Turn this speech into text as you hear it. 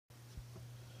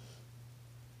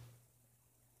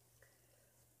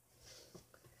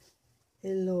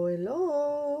Hello,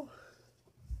 hello.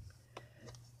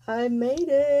 I made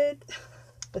it.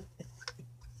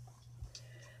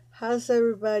 How's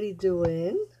everybody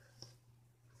doing?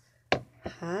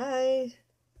 Hi.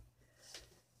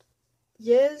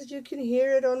 Yes, you can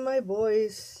hear it on my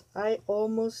voice. I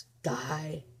almost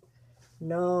died.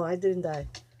 No, I didn't die.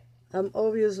 I'm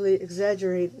obviously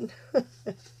exaggerating.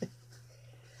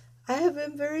 I have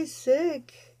been very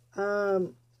sick.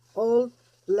 All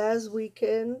last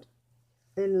weekend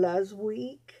and last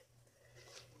week.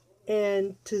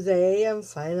 And today I'm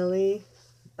finally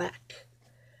back.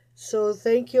 So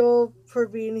thank you all for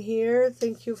being here.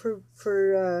 Thank you for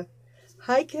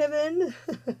hi Kevin.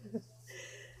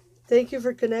 Thank you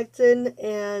for connecting,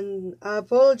 and I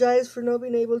apologize for not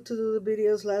being able to do the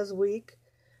videos last week.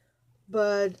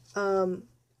 But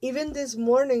even this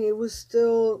morning it was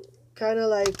still kind of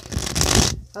like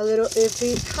a little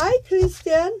iffy. Hi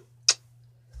Christian,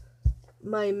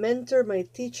 my mentor, my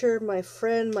teacher, my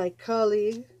friend, my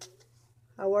colleague.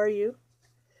 How are you?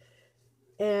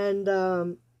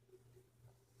 And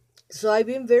so I've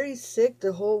been very sick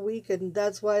the whole week, and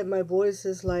that's why my voice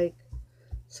is like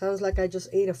sounds like I just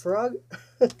ate a frog.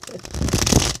 But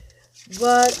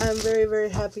I'm very, very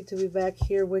happy to be back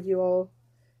here with you all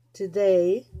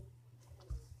today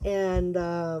and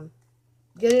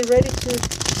getting ready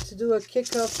to do a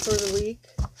kickoff for the week.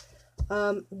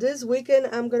 This weekend,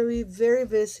 I'm going to be very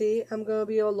busy. I'm going to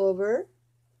be all over.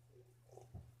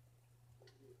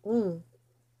 Mm.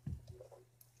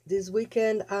 This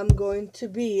weekend, I'm going to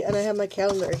be, and I have my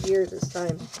calendar here this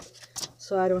time,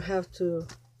 so I don't have to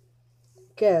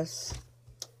guess.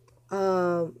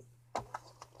 Um,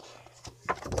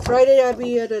 Friday, I'll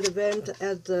be at an event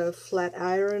at the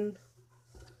Flatiron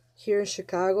here in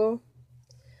Chicago.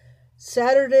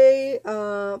 Saturday,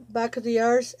 back at the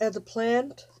yards at the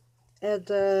plant at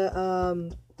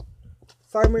the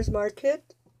farmers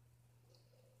market.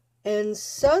 And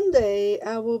Sunday,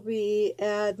 I will be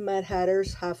at Mad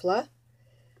Hatter's Hafla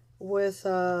with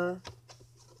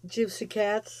Gypsy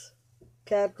Cats,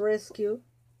 Cat Rescue.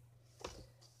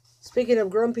 Speaking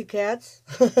of grumpy cats,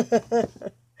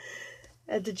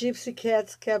 at the Gypsy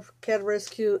Cats Cat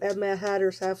Rescue at Mad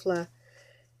Hatter's Hafla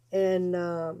and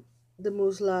the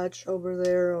Moose Lodge over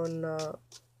there on,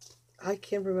 I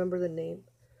can't remember the name.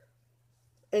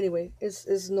 Anyway,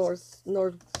 it's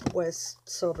northwest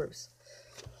suburbs.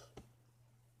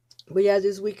 But yeah,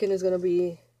 this weekend is gonna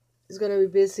be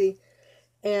busy,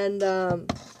 and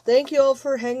thank you all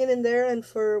for hanging in there and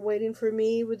for waiting for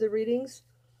me with the readings.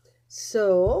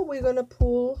 So we're gonna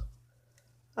pull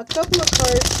a couple of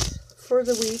cards for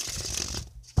the week.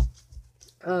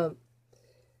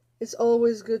 It's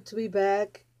always good to be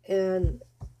back, and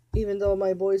even though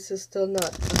my voice is still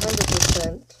not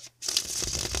 100%,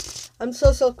 I'm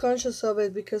so self-conscious of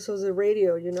it because of the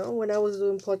radio, When I was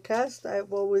doing podcast,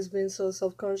 I've always been so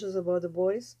self-conscious about the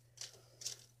voice.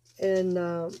 And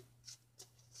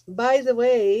by the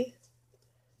way,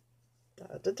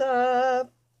 da, da, da,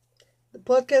 the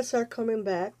podcasts are coming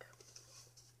back.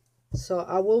 So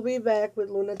I will be back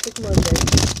with Lunatic Monday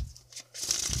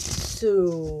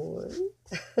soon.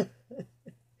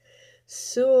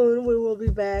 Soon we will be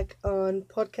back on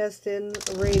podcasting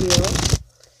radio.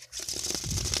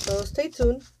 So stay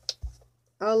tuned.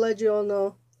 I'll let you all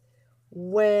know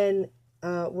when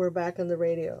we're back on the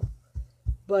radio.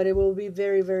 But it will be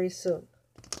very, very soon.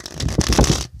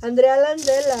 Andrea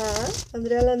Landela.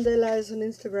 Andrea Landela is on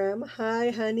Instagram. Hi,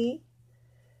 honey.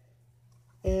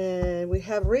 And we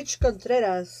have Rich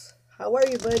Contreras. How are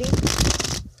you, buddy?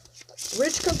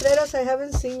 Rich Contreras, I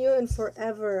haven't seen you in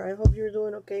forever. I hope you're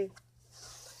doing okay.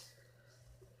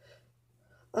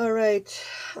 All right.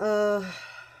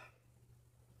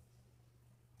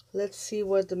 Let's see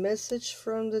what the message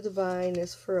from the divine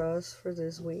is for us for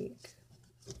this week.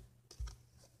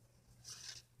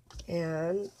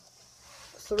 And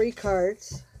 3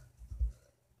 cards.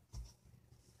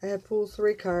 I have pulled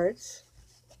 3 cards.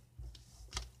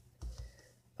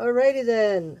 Alrighty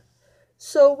then.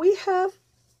 So we have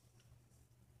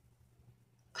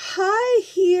hi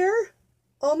here.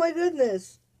 Oh my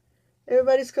goodness.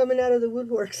 Everybody's coming out of the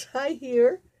woodworks. Hi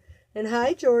here. And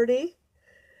hi Jordy.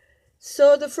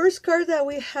 So the first card that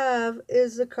we have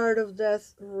is the card of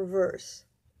death reverse.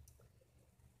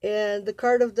 And the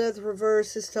card of death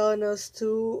reverse is telling us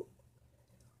to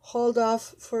hold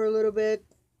off for a little bit.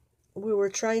 We were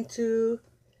trying to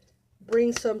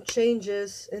bring some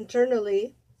changes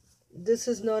internally. This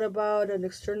is not about an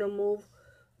external move,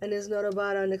 and it's not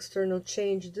about an external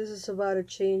change. This is about a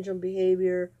change on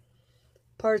behavior,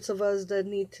 parts of us that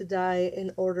need to die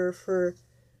in order for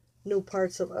new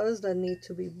parts of us that need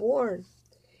to be born.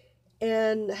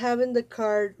 And having the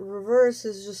card reverse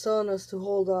is just telling us to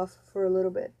hold off for a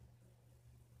little bit.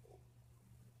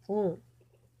 Mm.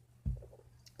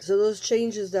 So those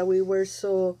changes that we were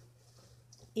so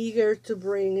eager to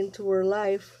bring into our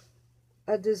life,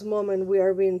 at this moment we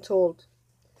are being told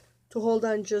to hold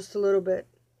on just a little bit.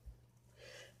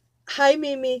 Hi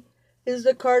Mimi is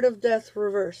the card of death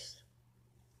reversed.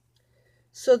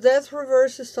 So death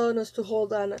reverse is telling us to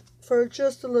hold on for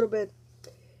just a little bit.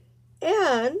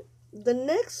 And the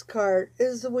next card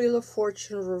is the Wheel of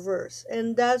Fortune reverse.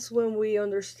 And that's when we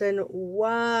understand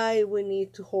why we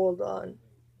need to hold on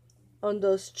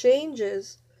those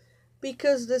changes,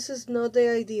 because this is not the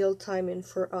ideal timing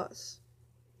for us.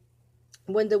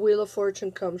 When the Wheel of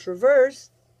Fortune comes reverse,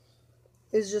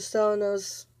 it's just telling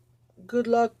us good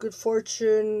luck, good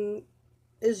fortune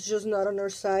is just not on our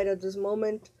side at this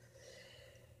moment.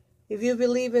 If you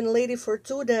believe in Lady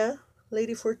Fortuna,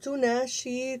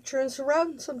 she turns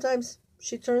around sometimes.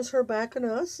 She turns her back on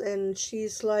us and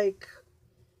she's like,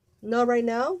 not right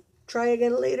now, try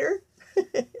again later.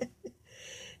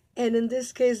 And in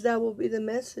this case, that will be the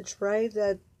message, right?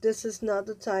 That this is not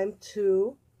the time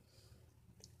to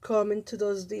come into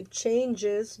those deep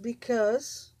changes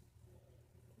because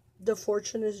the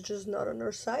fortune is just not on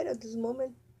our side at this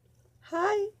moment.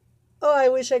 Hi. Oh, I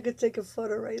wish I could take a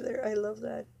photo right there. I love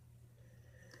that.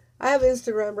 I have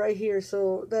Instagram right here,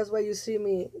 so that's why you see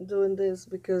me doing this,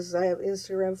 because I have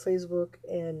Instagram, Facebook,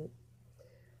 and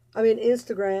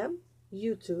Instagram,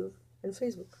 YouTube, and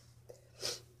Facebook.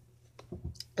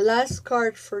 Last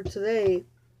card for today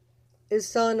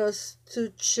is telling us to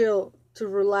chill, to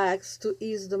relax, to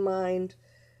ease the mind,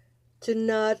 to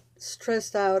not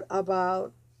stress out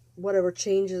about whatever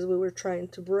changes we were trying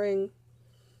to bring.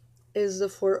 Is the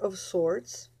Four of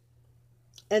Swords.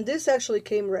 And this actually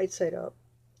came right side up.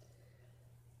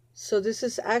 So this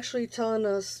is actually telling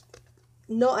us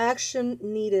no action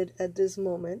needed at this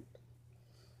moment.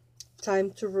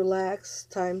 Time to relax,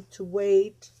 time to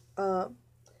wait. I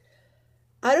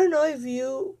don't know if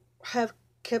you have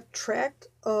kept track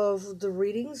of the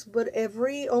readings, but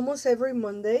almost every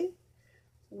Monday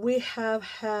we have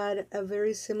had a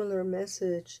very similar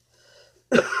message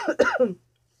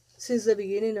since the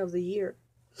beginning of the year.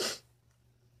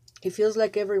 It feels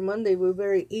like every Monday we're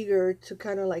very eager to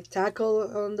kind of like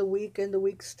tackle on the week and the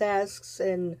week's tasks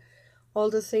and all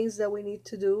the things that we need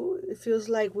to do. It feels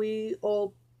like we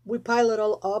pile it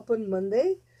all up on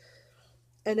Monday.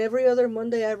 And every other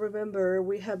Monday, I remember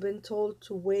we have been told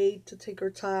to wait, to take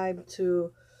our time,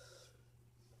 to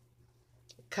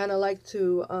kind of like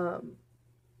to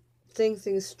think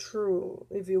things through,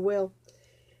 if you will.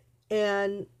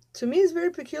 And to me, it's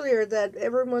very peculiar that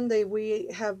every Monday we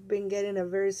have been getting a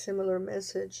very similar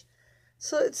message.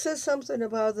 So it says something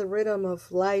about the rhythm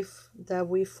of life that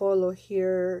we follow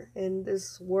here in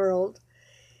this world.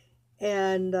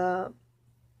 And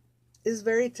it's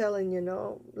very telling,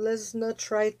 Let's not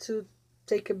try to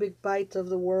take a big bite of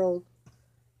the world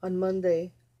on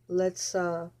Monday. Let's,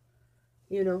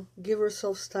 give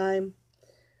ourselves time,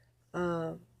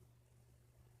 uh,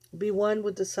 be one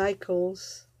with the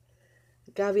cycles.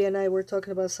 Gavi and I were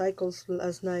talking about cycles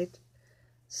last night.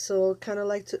 So kind of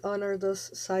like to honor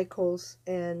those cycles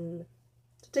and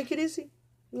to take it easy.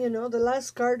 The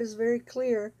last card is very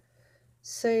clear,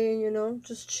 saying,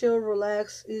 just chill,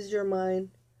 relax, ease your mind,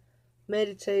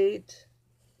 meditate,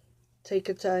 take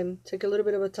a little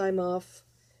bit of a time off,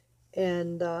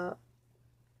 and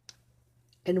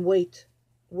wait.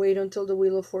 Wait until the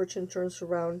Wheel of Fortune turns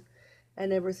around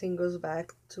and everything goes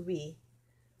back to be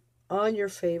on your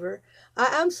favor.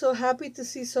 I am so happy to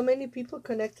see so many people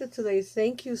connected today.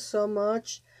 Thank you so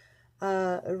much.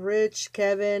 Rich,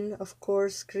 Kevin, of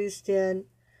course, Christian,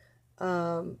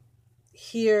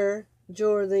 here,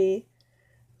 Jordi.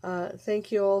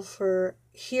 Thank you all for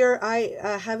here.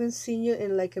 I haven't seen you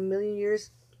in like a million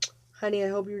years. Honey, I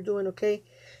hope you're doing okay.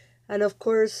 And of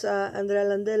course, Andrea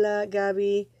Landela,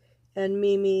 Gabby, and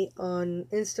Mimi on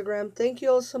Instagram. Thank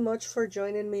you all so much for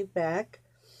joining me back.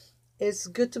 It's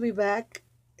good to be back.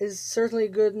 It's certainly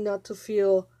good not to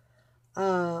feel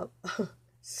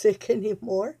sick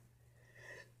anymore.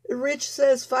 Rich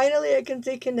says, finally I can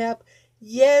take a nap.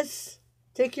 Yes,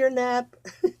 take your nap,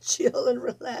 chill and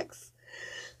relax.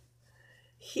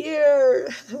 Here,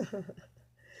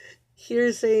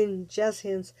 here saying jazz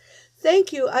hands.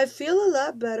 Thank you. I feel a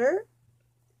lot better.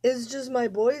 It's just my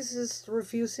voice is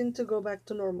refusing to go back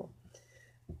to normal.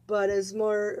 But it's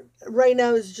more, right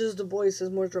now it's just the voice is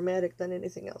more dramatic than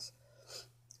anything else.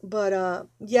 But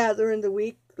yeah, during the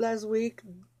week, last week,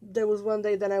 there was one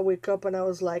day that I wake up and I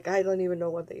was like, I don't even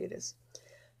know what day it is.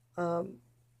 Um,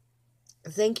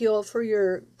 Thank you all for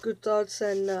your good thoughts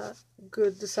and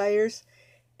good desires.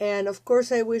 And of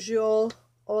course, I wish you all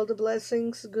the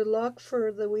blessings, good luck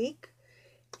for the week.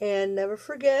 And never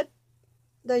forget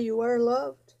that you are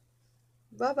loved.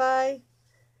 Bye bye.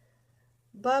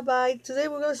 Bye bye. Today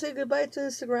we're going to say goodbye to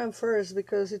Instagram first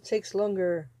because it takes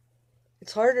longer.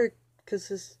 It's harder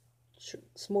because it's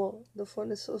small. The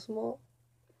phone is so small.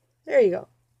 There you go.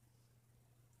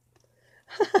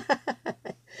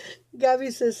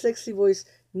 Gabby says sexy voice.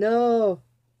 No,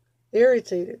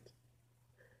 irritated.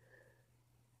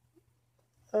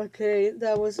 Okay,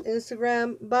 that was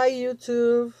Instagram. Bye,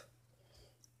 YouTube.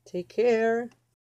 Take care.